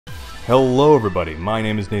Hello everybody, my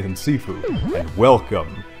name is Nathan Sifu, and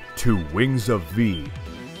welcome to Wings of V.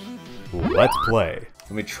 Let's play.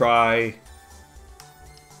 Let me try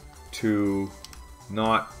to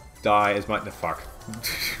not die as much. Fuck.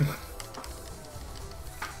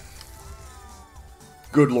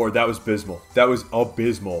 Good lord, that was abysmal. That was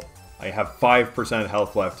abysmal. I have 5%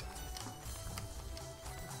 health left.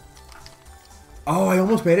 Oh, I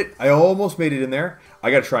almost made it. I almost made it in there.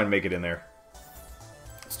 I gotta try and make it in there.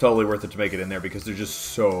 It's totally worth it to make it in there because there's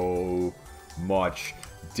just so much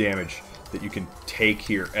damage that you can take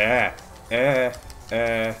here.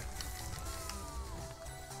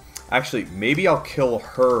 Actually, maybe I'll kill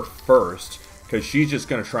her first because she's just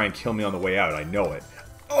gonna try and kill me on the way out. I know it.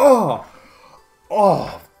 Oh!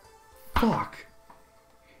 Oh! Fuck.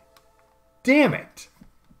 Damn it!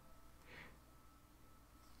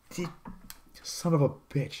 Son of a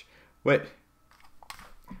bitch. Wait.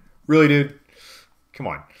 Really, dude? Come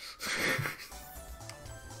on.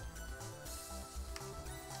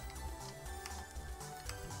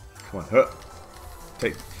 Come on. Huh.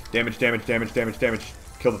 Take damage, damage, damage, damage, damage.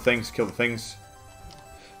 Kill the things, kill the things.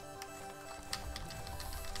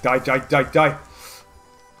 Die, die, die, die.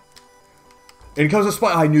 In comes the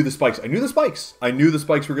spike. I knew the spikes. I knew the spikes. I knew the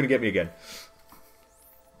spikes were going to get me again.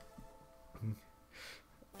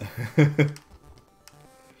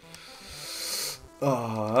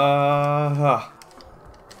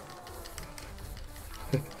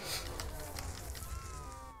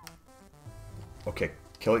 Okay,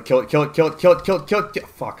 kill it, kill it, kill it, kill it, kill it, kill it, kill it,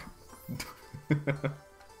 fuck.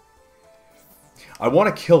 I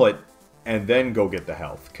want to kill it and then go get the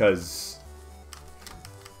health, because...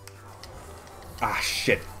 Ah,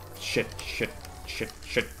 shit. Shit, shit, shit,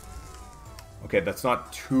 shit. Okay, that's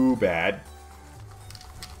not too bad.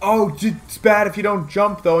 Oh, it's bad if you don't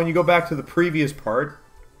jump, though, and you go back to the previous part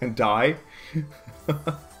and die.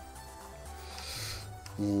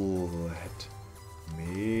 Let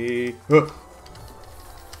me...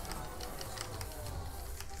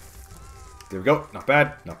 There we go. Not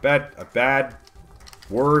bad. Not bad. Not bad.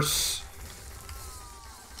 Worse.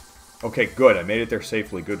 Okay, good. I made it there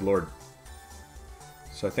safely. Good lord.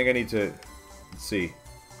 So I think I need to... Let's see.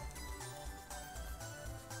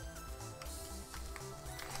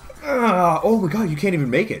 Oh my god, you can't even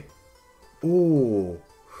make it. Ooh.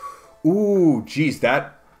 Ooh, geez,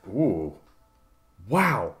 that... Ooh.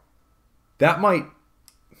 Wow. That might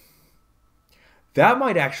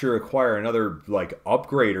actually require another, like,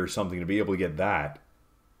 upgrade or something to be able to get that.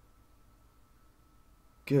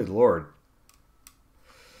 Good lord.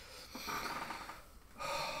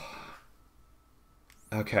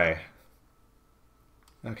 Okay.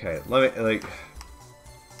 Okay, let me, like...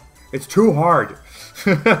 It's too hard.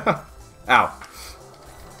 Ow.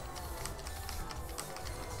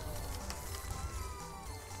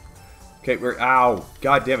 Okay, we're... Ow.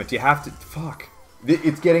 God damn it. You have to... Fuck.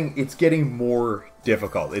 It's getting more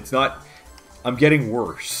difficult. It's not... I'm getting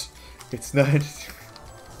worse. It's not...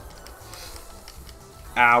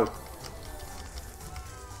 Ow.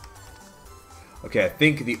 Okay, I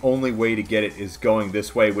think the only way to get it is going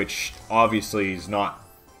this way, which obviously is not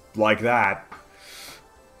like that.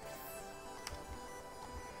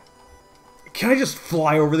 Can I just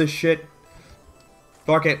fly over this shit?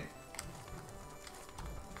 Fuck it.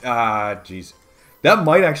 Ah, jeez. That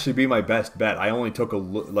might actually be my best bet. I only took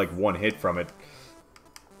like one hit from it.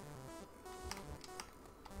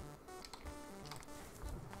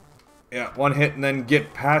 Yeah, one hit and then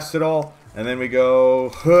get past it all. And then we go...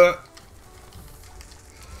 Huh.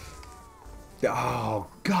 Oh,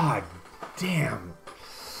 god damn.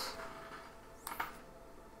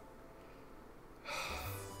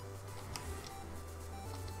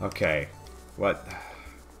 Okay. What?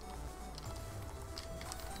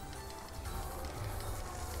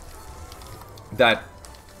 That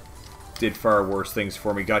did far worse things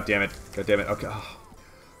for me. God damn it. God damn it. Okay. Oh.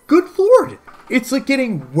 Good lord! It's like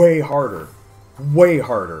getting way harder. Way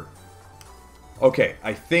harder. Okay,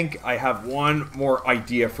 I think I have one more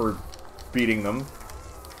idea for beating them.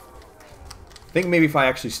 I think maybe if I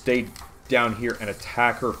actually stayed down here and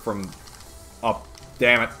attack her from up.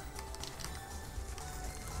 Damn it.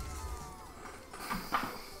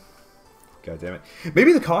 God damn it.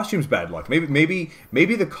 Maybe the costume's bad luck. Maybe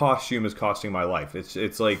the costume is costing my life.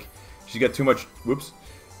 It's like she's got too much. Whoops.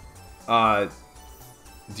 Do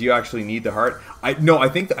you actually need the heart? No, I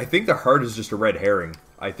think the heart is just a red herring.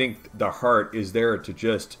 I think the heart is there to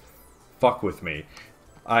just fuck with me.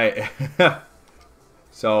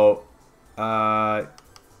 So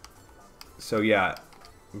yeah,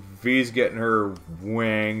 V's getting her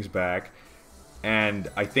wings back, and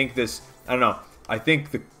I think this. I don't know. I think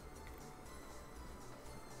the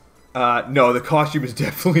No, the costume is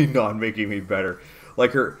definitely not making me better.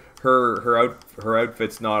 Like her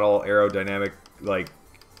outfit's not all aerodynamic. Like,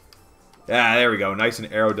 there we go, nice and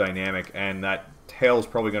aerodynamic, and that tail's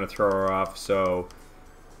probably gonna throw her off. So,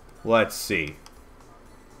 let's see.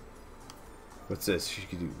 What's this?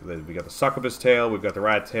 We got the succubus tail, we've got the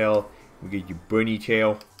rat tail, we get you bunny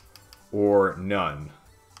tail, or none.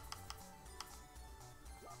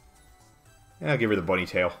 Yeah, I'll give her the bunny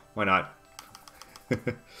tail. Why not?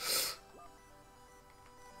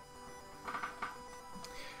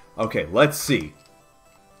 Okay, let's see.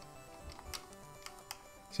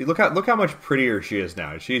 See, look how much prettier she is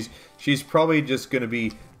now. She's probably just gonna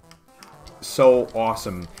be so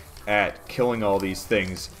awesome at killing all these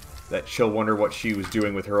things that she'll wonder what she was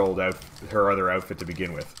doing with her other outfit to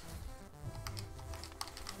begin with.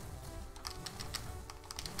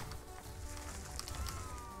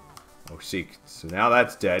 Oh, see, so now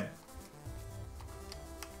that's dead.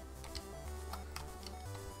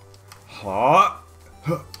 Huh?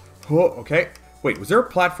 Okay. Wait, was there a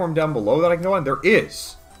platform down below that I can go on? There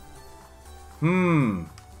is.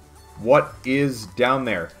 What is down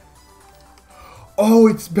there? Oh,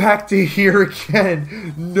 it's back to here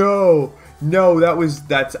again. No. No, no.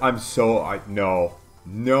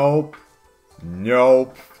 Nope.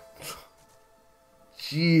 Nope.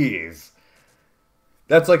 Jeez.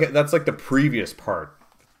 That's like the previous part.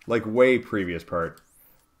 Like way previous part.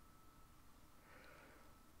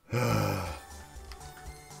 Come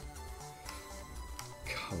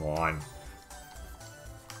on.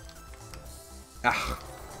 Ah.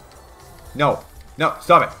 No. No,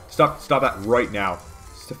 stop it. Stop that right now.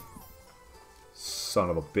 Son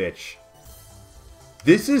of a bitch.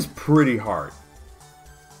 This is pretty hard.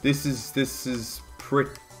 This is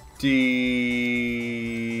pretty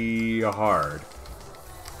hard.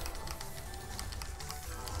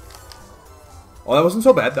 Oh, that wasn't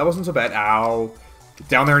so bad. That wasn't so bad. Ow. Get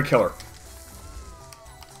down there and kill her.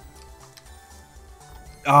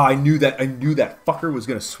 Ah, I knew that fucker was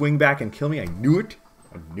gonna swing back and kill me. I knew it.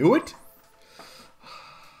 I knew it.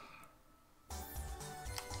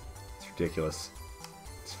 It's ridiculous.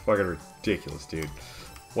 It's fucking ridiculous, dude.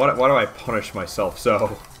 Why do I punish myself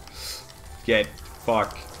so? Get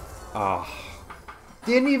fuck. Ah.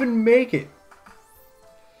 Didn't even make it.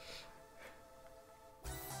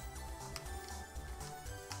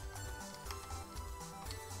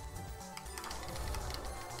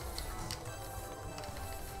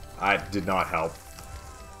 That did not help.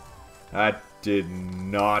 That did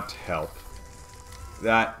not help.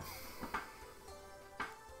 That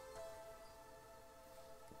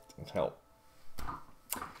didn't help.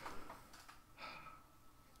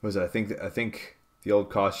 What was it? I think the old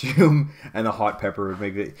costume and the hot pepper would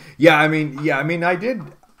make it. Yeah, I mean, I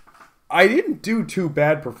didn't do too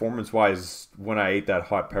bad performance-wise when I ate that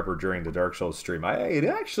hot pepper during the Dark Souls stream. It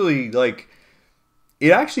actually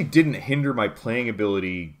didn't hinder my playing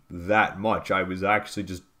ability that much. I was actually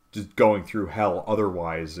just going through hell.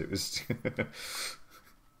 Otherwise, it was.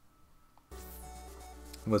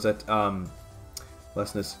 Was that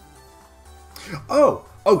lessness? Oh,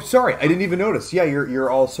 sorry, I didn't even notice. Yeah, you're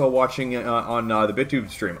also watching on the BitTube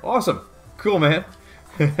stream. Awesome, cool, man.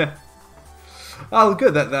 Oh,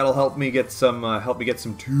 good. That'll help me get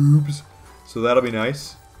some tubes. So that'll be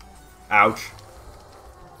nice. Ouch.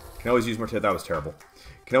 Can always use more. That was terrible.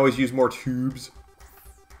 Can always use more tubes.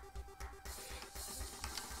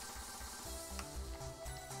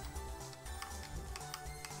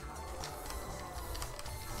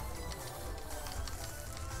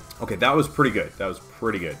 Okay, that was pretty good. That was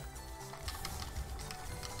pretty good.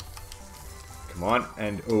 Come on,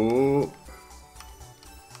 and oh.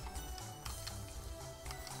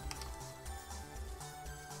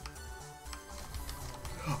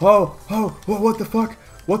 Oh, what the fuck?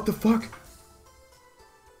 What the fuck?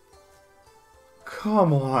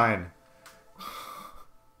 Come on.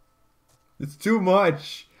 It's too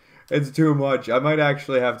much. It's too much. I might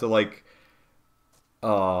actually have to, like...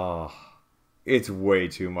 it's way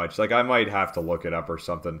too much. Like, I might have to look it up or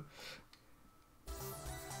something.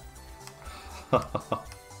 How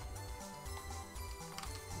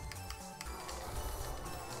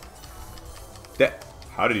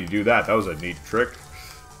did he do that? That was a neat trick.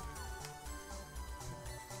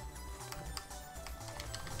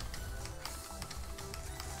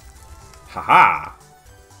 Haha!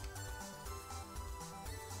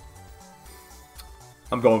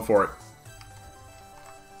 I'm going for it.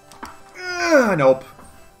 Nope.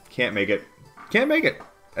 Can't make it. Can't make it.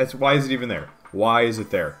 Why is it even there? Why is it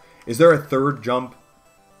there? Is there a third jump?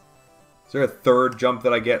 Is there a third jump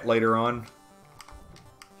that I get later on?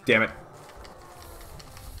 Damn it.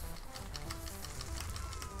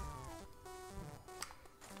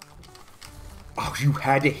 Oh, you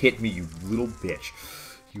had to hit me, you little bitch.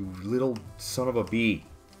 You little son of a bee.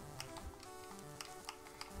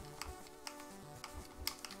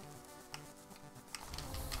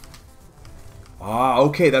 Ah,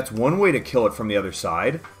 okay, that's one way to kill it from the other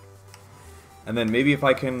side. And then maybe if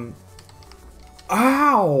I can...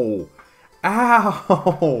 Ow!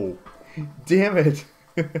 Ow! Damn it.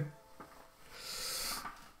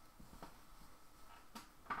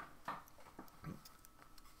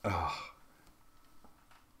 Oh.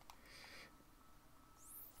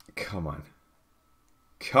 Come on.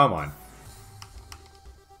 Come on.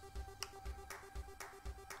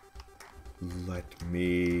 Let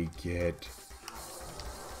me get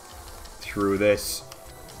through this.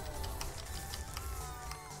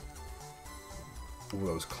 Ooh,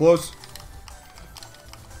 that was close.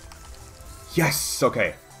 Yes!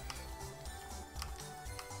 Okay.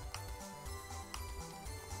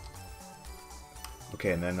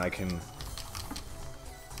 Okay, and then I can...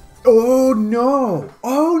 Oh, no!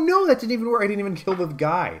 Oh, no! That didn't even work. I didn't even kill the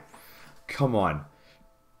guy. Come on.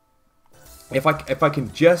 If I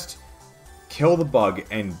can just kill the bug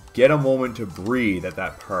and get a moment to breathe at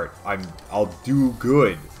that part, I'll do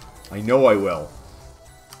good. I know I will.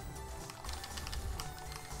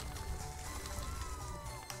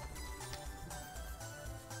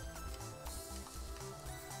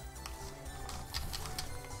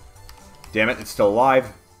 Damn it, it's still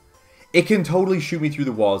alive. It can totally shoot me through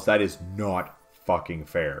the walls. That is not fucking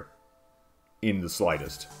fair. In the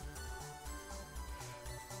slightest.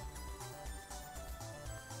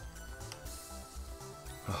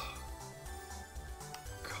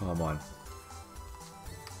 Come on.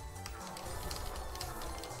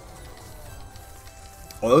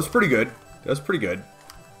 Oh, that was pretty good. That was pretty good.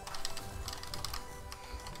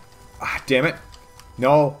 Ah, damn it.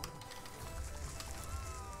 No.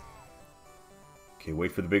 Okay,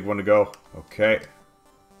 wait for the big one to go. Okay.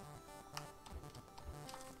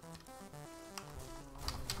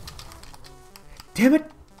 Damn it!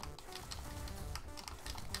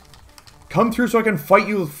 Come through so I can fight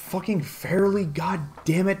you fucking fairly, god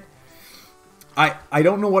damn it. I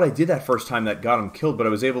don't know what I did that first time that got him killed, but I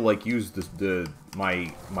was able to like use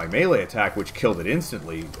my melee attack, which killed it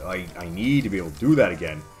instantly. I need to be able to do that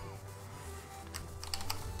again.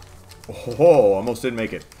 Oh, almost didn't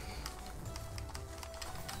make it.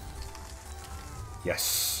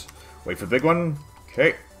 Yes. Wait for the big one.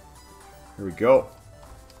 Okay. Here we go.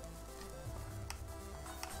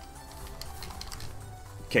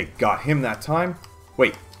 Okay, got him that time.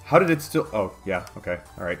 Wait, how did it still... Oh, yeah, okay,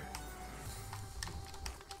 alright.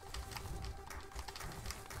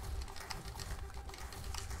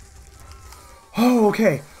 Oh,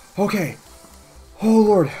 okay, okay. Oh,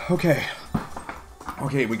 Lord, okay.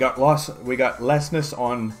 Okay, we got Lessness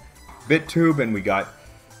on BitTube, and we got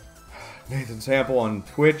Nathan Sample on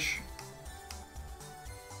Twitch.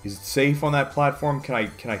 Is it safe on that platform? Can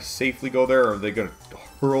I safely go there, or are they gonna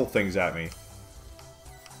hurl things at me?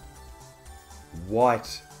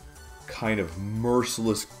 What kind of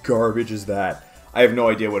merciless garbage is that? I have no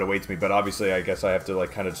idea what awaits me, but obviously I guess I have to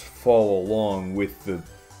like kind of just follow along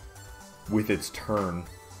with its turn.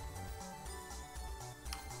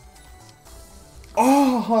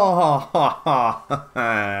 Oh,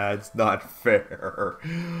 it's not fair.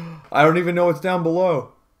 I don't even know what's down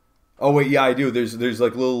below. Oh wait, yeah, I do. There's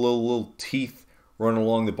like little teeth running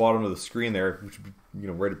along the bottom of the screen there, which would be,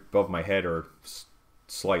 right above my head or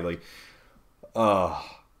slightly.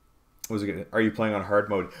 Was it? Are you playing on hard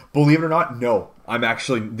mode? Believe it or not, no. I'm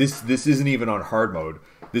actually this isn't even on hard mode.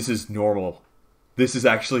 This is normal. This is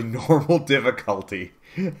actually normal difficulty.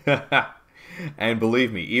 And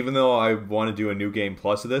believe me, even though I want to do a new game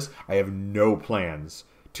plus of this, I have no plans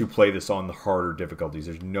to play this on the harder difficulties.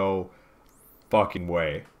 There's no fucking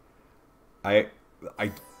way. I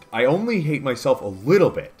only hate myself a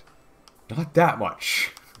little bit. Not that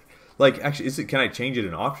much. Like, actually, can I change it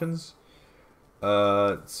in options?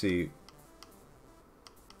 Let's see.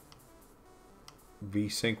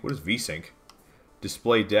 VSync. What is VSync?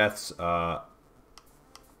 Display deaths. No,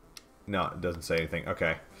 it doesn't say anything.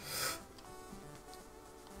 Okay.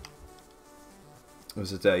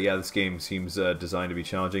 Was it? Yeah, this game seems designed to be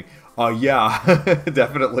challenging. Yeah,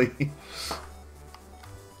 definitely.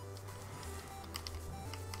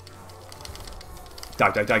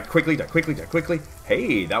 Die quickly, die quickly, die quickly.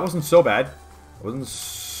 Hey, that wasn't so bad. That wasn't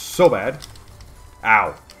so bad.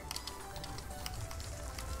 Ow.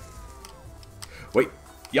 Wait.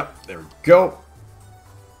 Yep, there we go.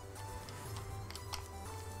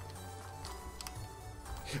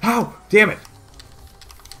 Ow! Damn it!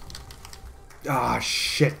 Ah,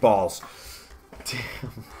 shit balls.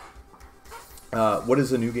 Damn. What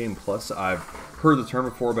is a New Game Plus? I've heard the term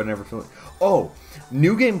before, but I never feel it. Oh,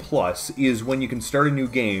 New Game Plus is when you can start a new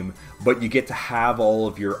game, but you get to have all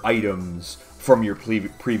of your items from your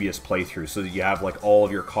previous playthrough, so that you have like all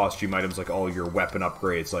of your costume items, like all your weapon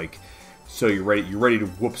upgrades, like so you're ready to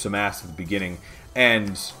whoop some ass at the beginning.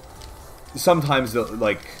 And sometimes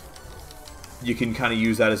like you can kind of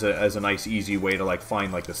use that as a nice easy way to like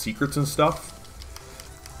find like the secrets and stuff.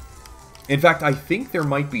 In fact, I think there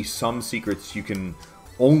might be some secrets you can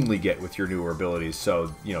only get with your newer abilities,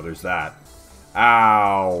 so, you know, there's that.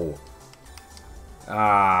 Ow.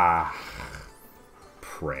 Ah.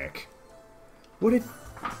 Prick. What a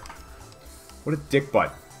dick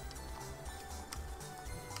butt.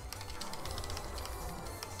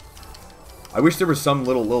 I wish there was some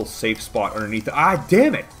little safe spot underneath. Ah,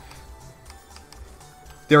 damn it!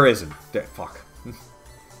 There isn't. Fuck. I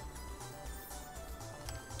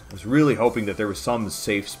was really hoping that there was some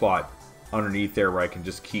safe spot underneath there where I can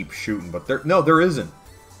just keep shooting, but there isn't.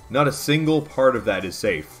 Not a single part of that is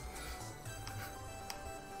safe.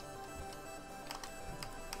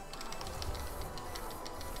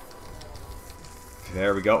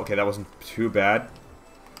 There we go. Okay, that wasn't too bad.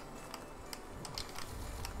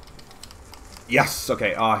 Yes!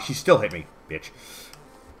 Okay, she still hit me, bitch.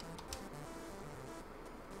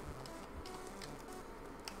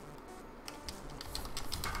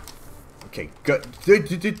 Okay, good.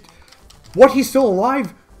 What? He's still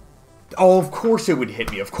alive? Oh, of course it would hit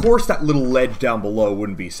me. Of course that little ledge down below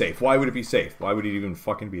wouldn't be safe. Why would it be safe? Why would it even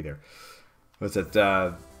fucking be there? What's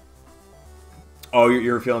that, Oh,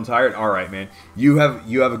 you're feeling tired? Alright, man. You have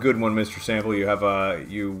a good one, Mr. Sample. You have a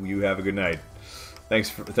good night. Thanks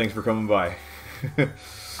for coming by.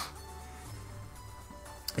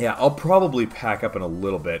 Yeah, I'll probably pack up in a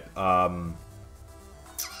little bit.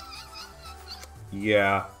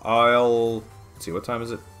 Yeah, let's see, what time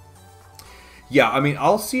is it? Yeah, I mean,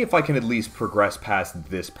 I'll see if I can at least progress past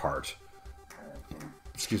this part.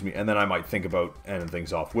 Excuse me, and then I might think about ending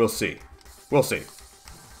things off. We'll see. We'll see.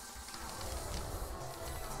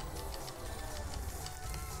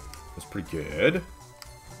 That's pretty good.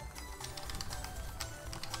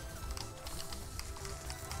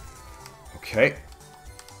 Okay.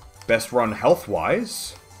 Best run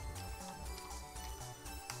health-wise.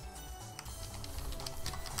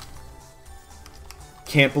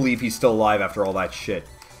 Can't believe he's still alive after all that shit.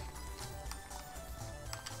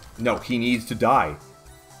 No, he needs to die.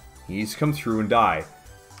 He needs to come through and die.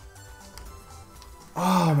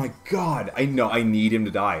 Oh my god. I know, I need him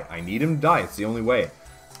to die. I need him to die. It's the only way.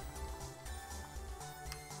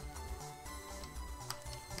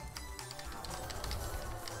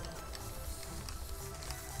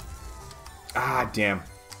 Ah, damn.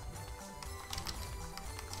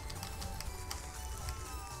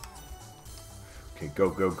 Okay, go,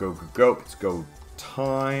 go, go, go, go. It's go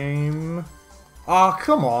time. Aw, oh,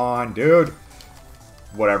 come on, dude.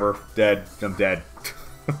 Whatever. Dead. I'm dead.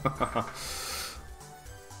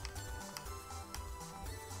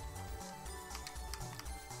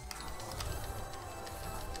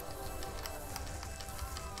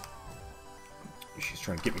 She's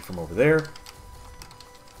trying to get me from over there.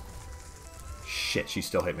 Shit, she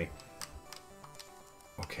still hit me.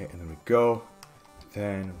 Okay, and then we go.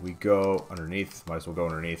 Then we go underneath. Might as well go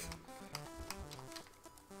underneath.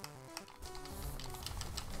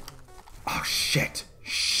 Oh, shit.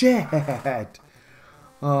 Shit.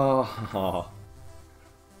 Oh.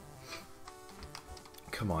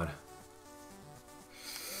 Come on.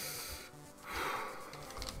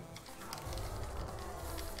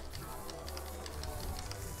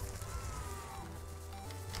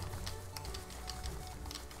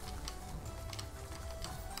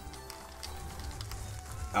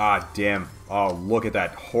 Ah, damn. Oh, look at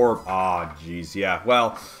that horror. Ah, jeez. Yeah.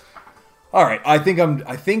 Well, all right. I think I'm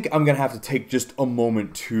gonna have to take just a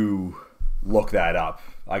moment to look that up.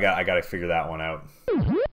 I got to figure that one out.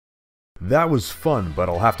 That was fun, but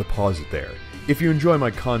I'll have to pause it there. If you enjoy my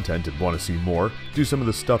content and want to see more, do some of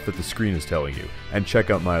the stuff that the screen is telling you, and check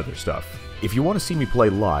out my other stuff. If you want to see me play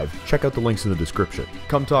live, check out the links in the description.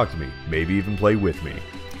 Come talk to me, maybe even play with me.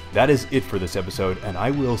 That is it for this episode, and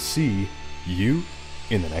I will see you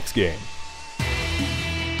in the next game.